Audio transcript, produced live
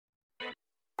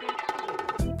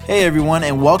Hey everyone,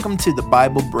 and welcome to the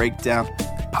Bible Breakdown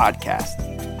Podcast.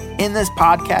 In this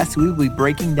podcast, we will be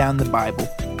breaking down the Bible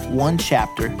one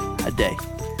chapter a day.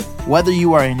 Whether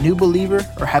you are a new believer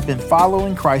or have been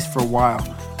following Christ for a while,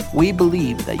 we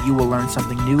believe that you will learn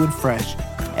something new and fresh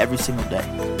every single day.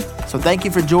 So thank you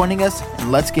for joining us,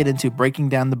 and let's get into breaking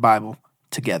down the Bible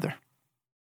together.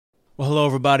 Well, hello,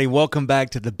 everybody. Welcome back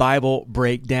to the Bible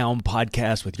Breakdown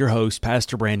Podcast with your host,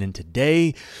 Pastor Brandon.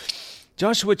 Today,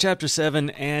 Joshua chapter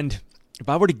 7, and if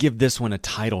I were to give this one a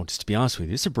title, just to be honest with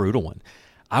you, it's a brutal one.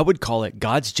 I would call it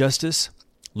God's Justice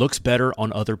Looks Better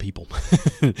on Other People.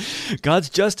 God's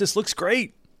justice looks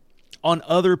great on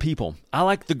other people. I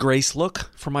like the grace look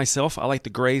for myself. I like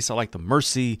the grace. I like the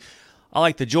mercy. I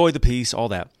like the joy, the peace, all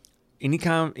that.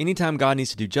 Anytime God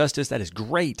needs to do justice, that is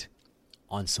great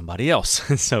on somebody else.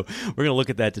 So we're going to look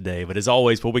at that today. But as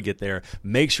always, before we get there,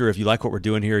 make sure if you like what we're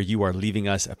doing here, you are leaving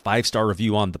us a 5-star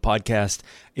review on the podcast.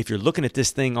 If you're looking at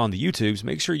this thing on the YouTubes,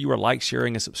 make sure you are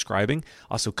sharing, and subscribing.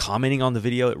 Also commenting on the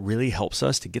video. It really helps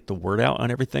us to get the word out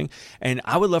on everything. And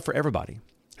I would love for everybody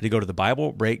to go to the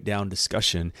Bible Breakdown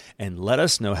discussion and let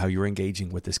us know how you're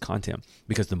engaging with this content.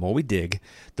 Because the more we dig,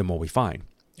 the more we find.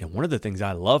 And one of the things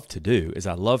I love to do is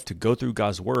I love to go through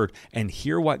God's Word and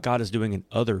hear what God is doing in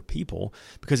other people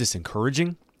because it's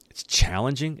encouraging, it's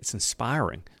challenging, it's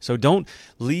inspiring. So don't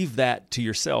leave that to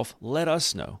yourself. Let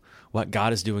us know what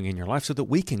God is doing in your life so that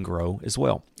we can grow as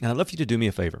well. And I'd love for you to do me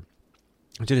a favor.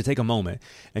 I want you to take a moment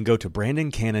and go to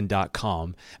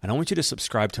brandoncannon.com, and I want you to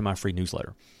subscribe to my free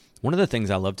newsletter. One of the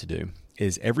things I love to do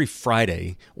is every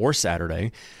Friday or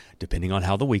Saturday, depending on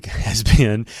how the week has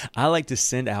been, I like to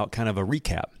send out kind of a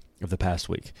recap of the past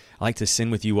week. I like to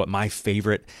send with you what my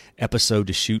favorite episode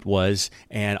to shoot was,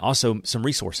 and also some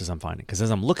resources I'm finding. Because as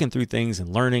I'm looking through things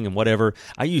and learning and whatever,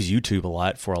 I use YouTube a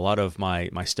lot for a lot of my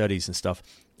studies and stuff.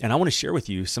 And I want to share with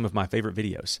you some of my favorite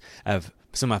videos. I have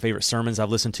some of my favorite sermons I've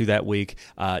listened to that week,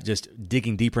 just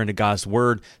digging deeper into God's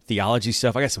Word, theology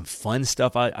stuff. I got some fun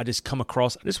stuff I just come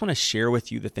across. I just want to share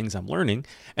with you the things I'm learning.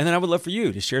 And then I would love for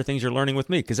you to share things you're learning with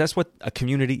me, because that's what a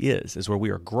community is where we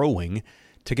are growing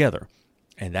together.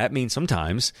 And that means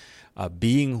sometimes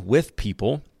being with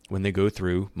people when they go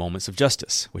through moments of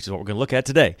justice, which is what we're going to look at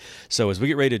today. So as we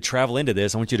get ready to travel into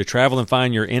this, I want you to travel and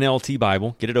find your NLT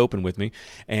Bible, get it open with me,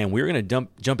 and we're going to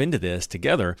jump into this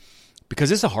together because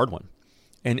it's a hard one.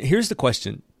 And here's the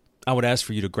question I would ask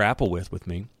for you to grapple with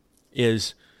me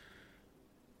is,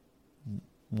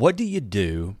 what do you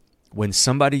do when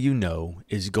somebody you know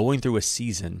is going through a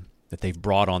season that they've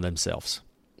brought on themselves?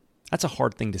 That's a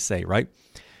hard thing to say, right?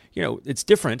 You know, it's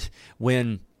different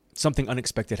when something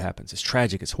unexpected happens. It's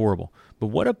tragic, it's horrible. But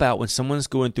what about when someone's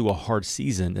going through a hard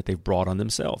season that they've brought on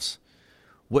themselves?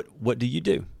 What do you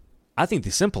do? I think the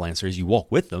simple answer is you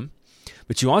walk with them,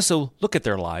 but you also look at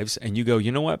their lives and you go,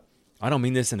 you know what? I don't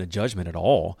mean this in a judgment at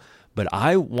all, but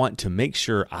I want to make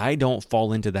sure I don't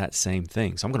fall into that same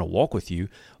thing. So I'm going to walk with you,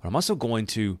 but I'm also going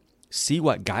to see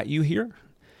what got you here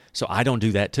so I don't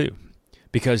do that too.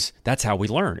 Because that's how we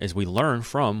learn, is we learn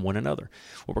from one another.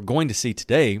 What we're going to see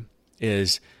today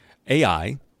is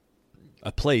AI,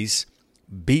 a place,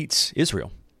 beats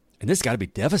Israel. And this has got to be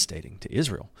devastating to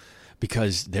Israel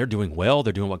because they're doing well,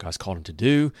 they're doing what God's called them to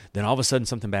do. Then all of a sudden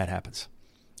something bad happens.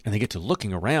 And they get to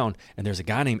looking around, and there's a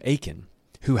guy named Achan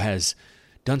who has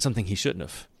done something he shouldn't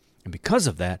have. And because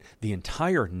of that, the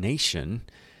entire nation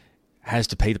has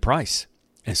to pay the price.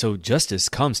 And so justice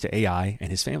comes to AI and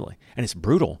his family. And it's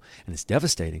brutal and it's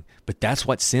devastating, but that's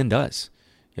what sin does.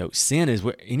 You know, sin is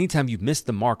where anytime you miss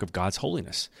the mark of God's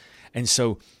holiness. And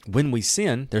so when we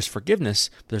sin, there's forgiveness,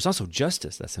 but there's also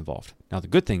justice that's involved. Now, the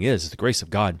good thing is the grace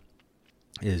of God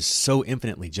is so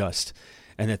infinitely just,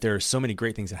 and that there are so many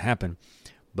great things that happen.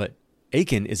 But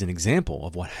Achan is an example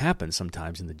of what happens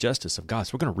sometimes in the justice of God.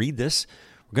 So we're going to read this.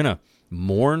 We're going to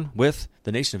mourn with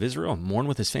the nation of Israel and mourn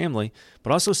with his family,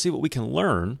 but also see what we can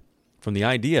learn from the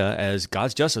idea as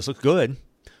God's justice looks good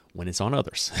when it's on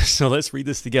others. So let's read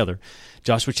this together.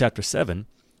 Joshua chapter 7,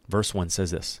 verse 1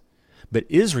 says this, "But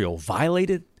Israel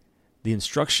violated the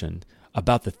instruction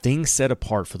about the things set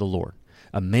apart for the Lord.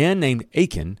 A man named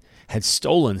Achan had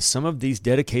stolen some of these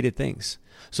dedicated things.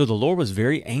 So the Lord was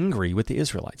very angry with the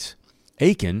Israelites.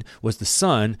 Achan was the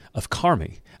son of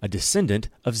Carmi, a descendant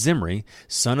of Zimri,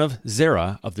 son of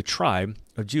Zerah of the tribe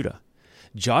of Judah.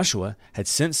 Joshua had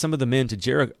sent some of the men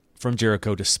from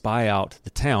Jericho to spy out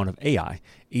the town of Ai,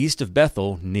 east of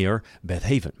Bethel near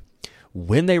Bethaven.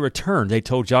 When they returned, they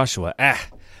told Joshua,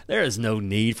 there is no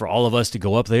need for all of us to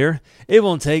go up there. It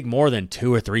won't take more than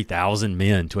 2,000 or 3,000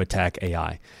 men to attack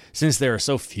Ai. Since there are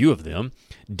so few of them,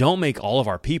 don't make all of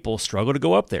our people struggle to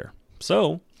go up there.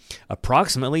 So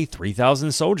Approximately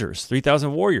 3,000 soldiers,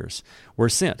 3,000 warriors were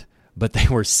sent, but they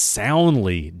were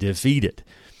soundly defeated.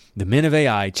 The men of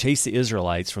Ai chased the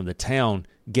Israelites from the town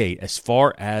gate as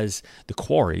far as the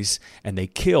quarries, and they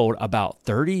killed about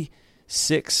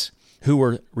 36 who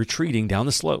were retreating down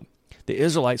the slope. The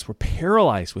Israelites were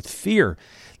paralyzed with fear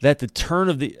that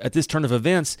at this turn of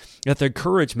events, that their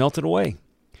courage melted away.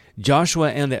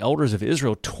 Joshua and the elders of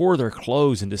Israel tore their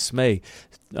clothes in dismay.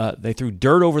 They threw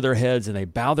dirt over their heads, and they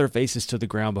bowed their faces to the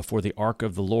ground before the ark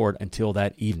of the Lord until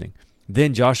that evening.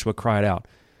 Then Joshua cried out,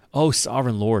 "O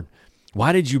sovereign Lord,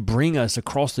 why did you bring us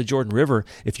across the Jordan River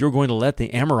if you're going to let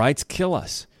the Amorites kill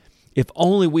us? If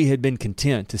only we had been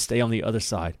content to stay on the other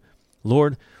side.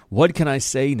 Lord, what can I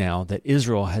say now that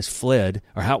Israel has fled,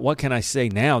 what can I say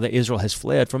now that Israel has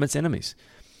fled from its enemies?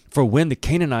 For when the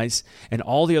Canaanites and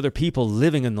all the other people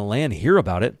living in the land hear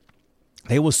about it,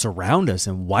 they will surround us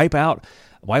and wipe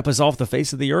us off the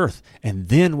face of the earth. And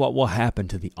then what will happen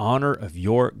to the honor of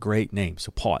your great name?"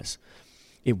 So pause.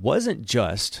 It wasn't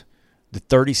just the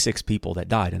 36 people that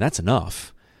died, and that's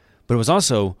enough, but it was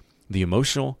also the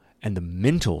emotional and the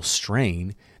mental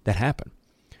strain that happened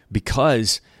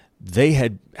because they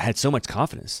had so much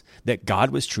confidence that God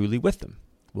was truly with them.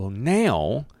 Well,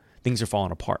 now things are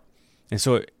falling apart. And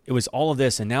so it was all of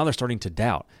this, and now they're starting to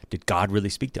doubt, did God really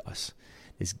speak to us?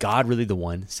 Is God really the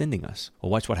one sending us? Well,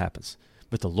 watch what happens.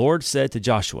 But the Lord said to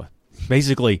Joshua,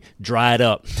 basically, dry it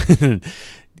up.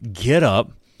 Get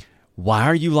up. Why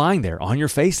are you lying there on your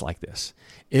face like this?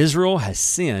 Israel has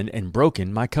sinned and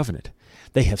broken my covenant.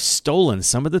 They have stolen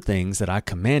some of the things that I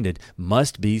commanded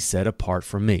must be set apart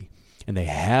from me. And they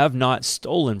have not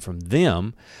stolen from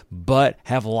them, but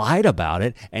have lied about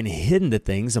it and hidden the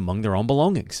things among their own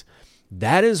belongings.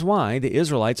 That is why the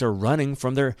Israelites are running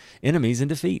from their enemies in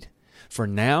defeat. For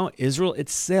now, Israel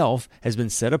itself has been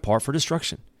set apart for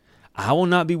destruction. I will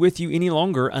not be with you any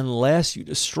longer unless you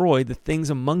destroy the things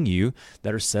among you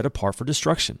that are set apart for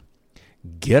destruction.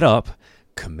 Get up,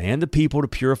 command the people to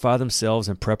purify themselves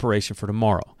in preparation for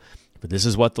tomorrow. For this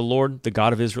is what the Lord, the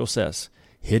God of Israel, says.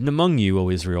 Hidden among you, O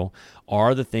Israel,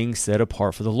 are the things set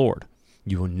apart for the Lord.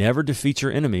 You will never defeat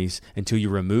your enemies until you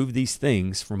remove these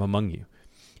things from among you.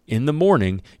 In the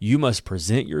morning, you must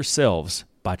present yourselves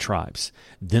by tribes.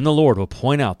 Then the Lord will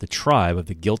point out the tribe of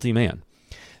the guilty man.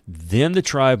 Then the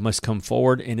tribe must come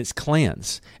forward in its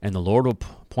clans, and the Lord will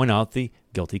point out the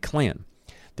guilty clan.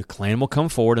 The clan will come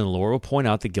forward, and the Lord will point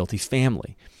out the guilty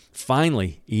family.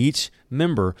 Finally, each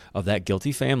member of that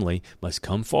guilty family must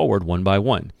come forward one by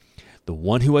one. The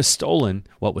one who has stolen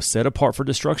what was set apart for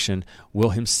destruction will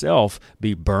himself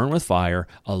be burned with fire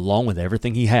along with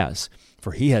everything he has.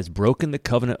 For he has broken the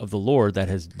covenant of the Lord that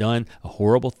has done a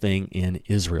horrible thing in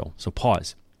Israel. So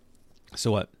pause.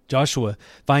 So what Joshua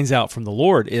finds out from the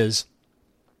Lord is,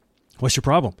 what's your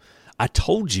problem? I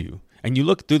told you, and you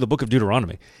look through the book of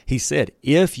Deuteronomy, he said,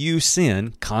 if you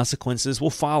sin, consequences will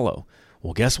follow.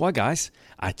 Well, guess what, guys?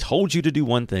 I told you to do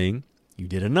one thing, you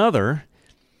did another,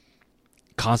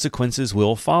 consequences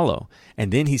will follow.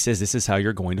 And then he says, this is how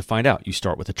you're going to find out. You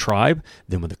start with a tribe,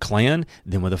 then with a clan,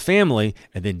 then with a family,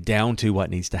 and then down to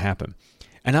what needs to happen.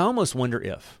 And I almost wonder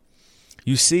if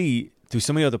you see through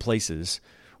so many other places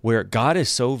where God is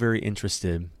so very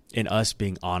interested in us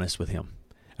being honest with him.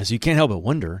 And so you can't help but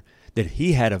wonder that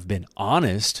he had have been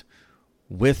honest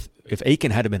with, if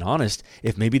Achan had have been honest,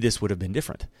 if maybe this would have been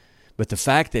different. But the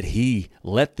fact that he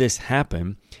let this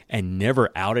happen and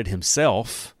never outed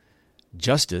himself,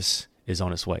 justice is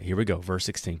on its way. Here we go, verse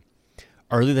 16.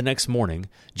 Early the next morning,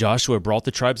 Joshua brought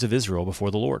the tribes of Israel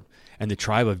before the Lord, and the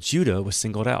tribe of Judah was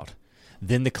singled out.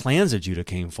 Then the clans of Judah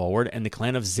came forward, and the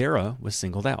clan of Zerah was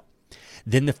singled out.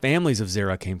 Then the families of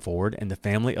Zerah came forward, and the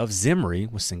family of Zimri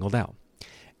was singled out.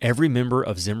 Every member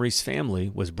of Zimri's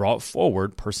family was brought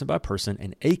forward person by person,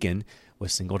 and Achan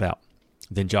was singled out.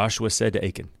 Then Joshua said to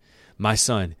Achan, my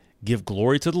son, give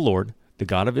glory to the Lord, the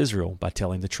God of Israel, by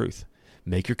telling the truth.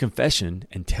 Make your confession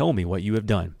and tell me what you have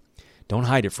done. Don't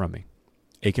hide it from me.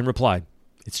 Achan replied,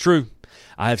 it's true.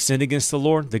 I have sinned against the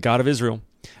Lord, the God of Israel.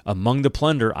 Among the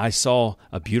plunder I saw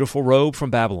a beautiful robe from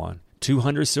Babylon,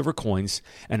 200 silver coins,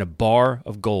 and a bar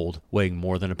of gold weighing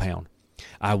more than a pound.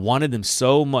 I wanted them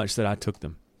so much that I took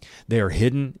them. They are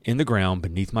hidden in the ground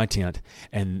beneath my tent,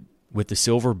 and with the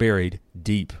silver buried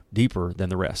deeper than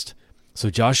the rest. So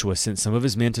Joshua sent some of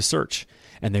his men to search,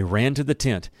 and they ran to the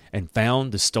tent and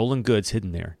found the stolen goods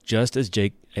hidden there, just as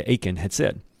Achan had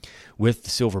said, with the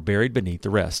silver buried beneath the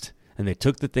rest. And they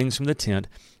took the things from the tent,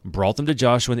 brought them to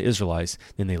Joshua and the Israelites,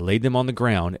 then they laid them on the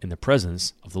ground in the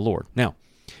presence of the Lord. Now,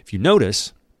 if you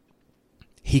notice,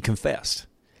 he confessed.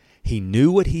 He knew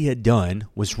what he had done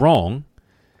was wrong,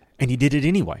 and he did it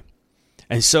anyway.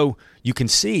 And so you can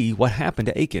see what happened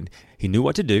to Achan. He knew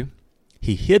what to do.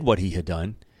 He hid what he had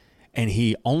done, and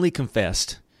he only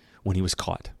confessed when he was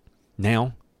caught.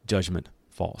 Now, judgment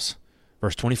falls.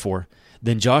 Verse 24,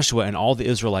 then Joshua and all the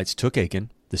Israelites took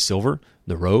Achan, the silver,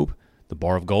 the robe, the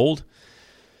bar of gold,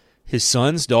 his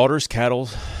sons, daughters, cattle,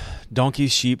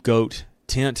 donkeys, sheep, goat,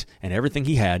 tent, and everything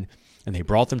he had, and they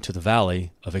brought them to the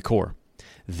valley of Achor.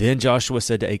 Then Joshua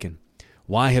said to Achan,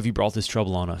 why have you brought this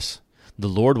trouble on us? The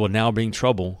Lord will now bring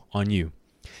trouble on you.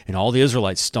 And all the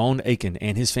Israelites stoned Achan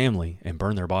and his family and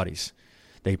burned their bodies.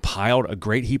 They piled a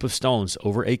great heap of stones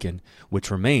over Achan,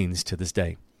 which remains to this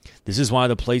day. This is why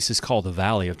the place is called the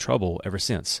Valley of Trouble ever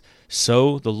since.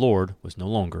 So the Lord was no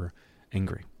longer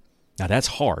angry. Now that's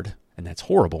hard and that's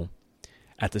horrible.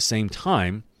 At the same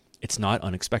time, it's not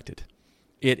unexpected.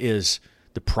 It is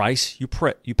the price you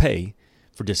pay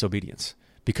for disobedience.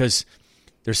 Because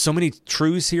there's so many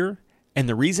truths here, and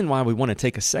the reason why we want to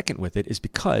take a second with it is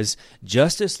because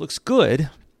justice looks good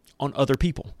on other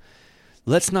people.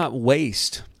 Let's not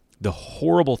waste the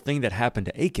horrible thing that happened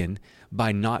to Achan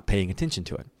by not paying attention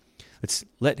to it. Let's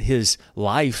let his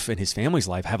life and his family's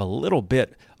life have a little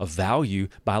bit of value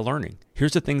by learning.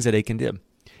 Here's the things that Achan did.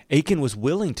 Achan was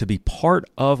willing to be part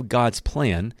of God's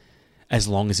plan as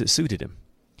long as it suited him.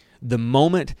 The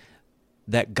moment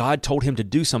that God told him to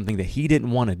do something that he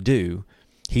didn't want to do,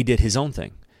 he did his own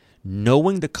thing.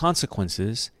 Knowing the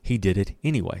consequences, he did it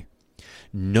anyway.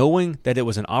 Knowing that it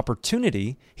was an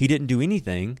opportunity, he didn't do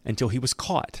anything until he was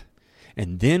caught.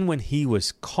 And then when he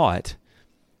was caught,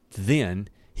 then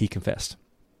he confessed.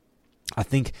 I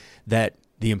think that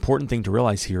the important thing to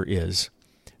realize here is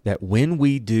that when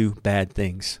we do bad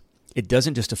things, it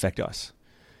doesn't just affect us.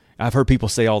 I've heard people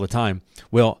say all the time,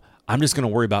 well, I'm just going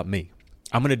to worry about me.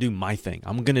 I'm going to do my thing.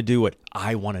 I'm going to do what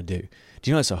I want to do.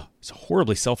 Do you know it's a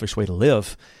horribly selfish way to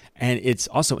live, and it's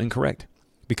also incorrect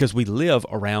because we live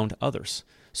around others.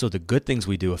 So the good things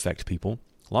we do affect people.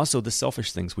 Also, the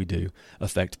selfish things we do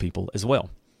affect people as well.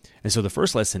 And so the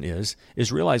first lesson is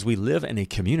realize we live in a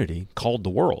community called the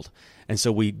world. And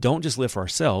so we don't just live for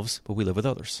ourselves, but we live with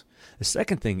others. The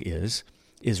second thing is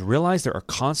realize there are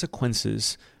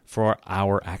consequences for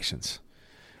our actions.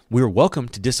 We are welcome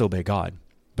to disobey God,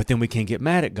 but then we can get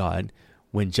mad at God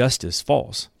when justice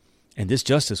falls. And this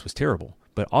justice was terrible,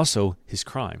 but also his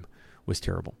crime was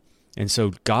terrible. And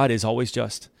so God is always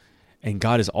just, and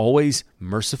God is always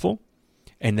merciful.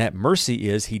 And that mercy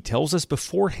is he tells us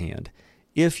beforehand,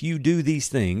 if you do these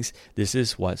things, this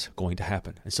is what's going to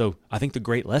happen. And so I think the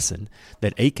great lesson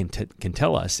that Achan can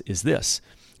tell us is this,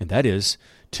 and that is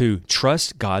to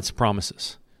trust God's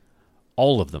promises,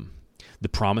 all of them. The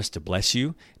promise to bless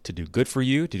you, to do good for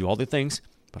you, to do all the things,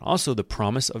 but also the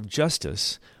promise of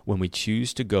justice when we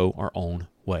choose to go our own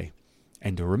way.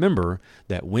 And to remember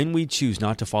that when we choose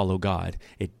not to follow God,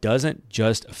 it doesn't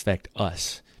just affect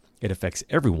us, it affects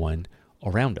everyone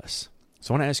around us.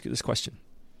 So I want to ask you this question.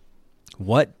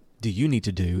 What do you need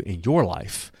to do in your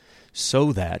life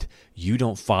so that you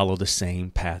don't follow the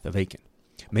same path of Achan?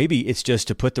 Maybe it's just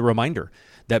to put the reminder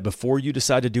that before you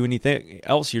decide to do anything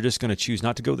else, you're just going to choose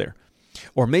not to go there.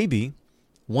 Or maybe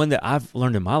one that I've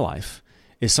learned in my life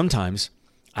is sometimes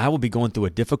I will be going through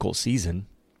a difficult season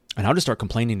and I'll just start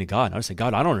complaining to God. I'll just say,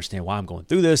 God, I don't understand why I'm going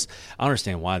through this. I don't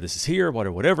understand why this is here,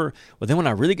 whatever. But then when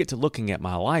I really get to looking at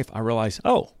my life, I realize,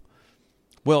 oh,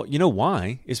 well, you know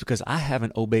why? It's because I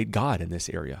haven't obeyed God in this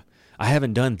area. I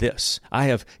haven't done this. I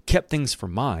have kept things for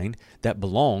mine that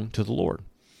belong to the Lord.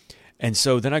 And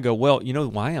so then I go, well, you know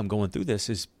why I'm going through this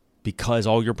is because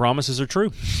all your promises are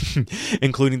true,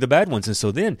 including the bad ones. And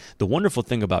so then the wonderful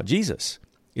thing about Jesus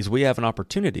is we have an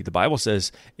opportunity. The Bible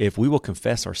says if we will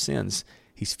confess our sins,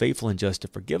 he's faithful and just to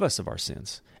forgive us of our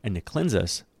sins and to cleanse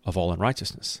us of all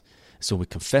unrighteousness. So we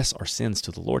confess our sins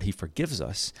to the Lord. He forgives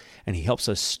us, and he helps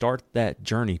us start that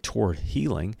journey toward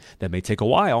healing that may take a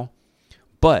while,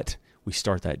 but we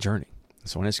start that journey.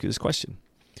 So I want to ask you this question.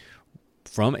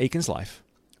 From Achan's life,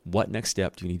 what next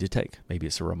step do you need to take? Maybe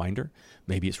it's a reminder.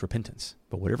 Maybe it's repentance.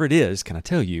 But whatever it is, can I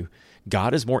tell you,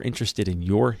 God is more interested in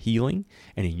your healing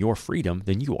and in your freedom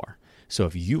than you are. So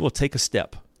if you will take a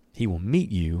step, he will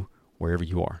meet you wherever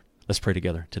you are. Let's pray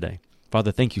together today.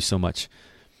 Father, thank you so much,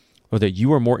 Lord, that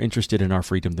you are more interested in our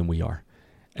freedom than we are,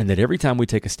 and that every time we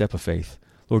take a step of faith,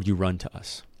 Lord, you run to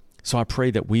us. So I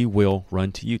pray that we will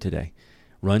run to you today.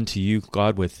 Run to you,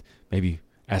 God, with maybe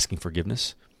asking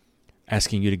forgiveness,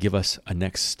 asking you to give us a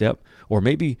next step, or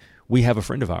maybe we have a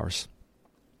friend of ours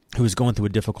who is going through a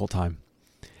difficult time,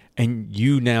 and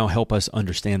you now help us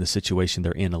understand the situation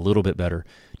they're in a little bit better,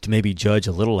 to maybe judge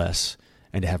a little less,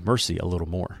 and to have mercy a little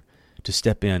more, to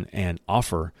step in and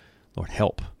offer, Lord,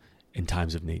 help in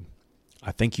times of need.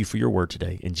 I thank you for your word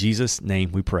today. In Jesus'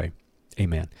 name we pray.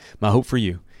 Amen. My hope for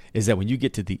you is that when you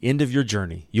get to the end of your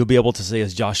journey, you'll be able to say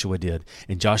as Joshua did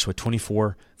in Joshua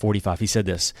 24:45. He said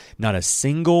this, not a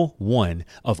single one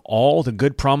of all the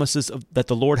good promises that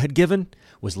the Lord had given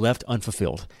was left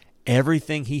unfulfilled.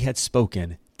 Everything he had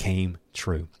spoken came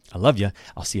true. I love you.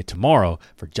 I'll see you tomorrow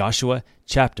for Joshua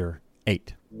chapter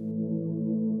 8.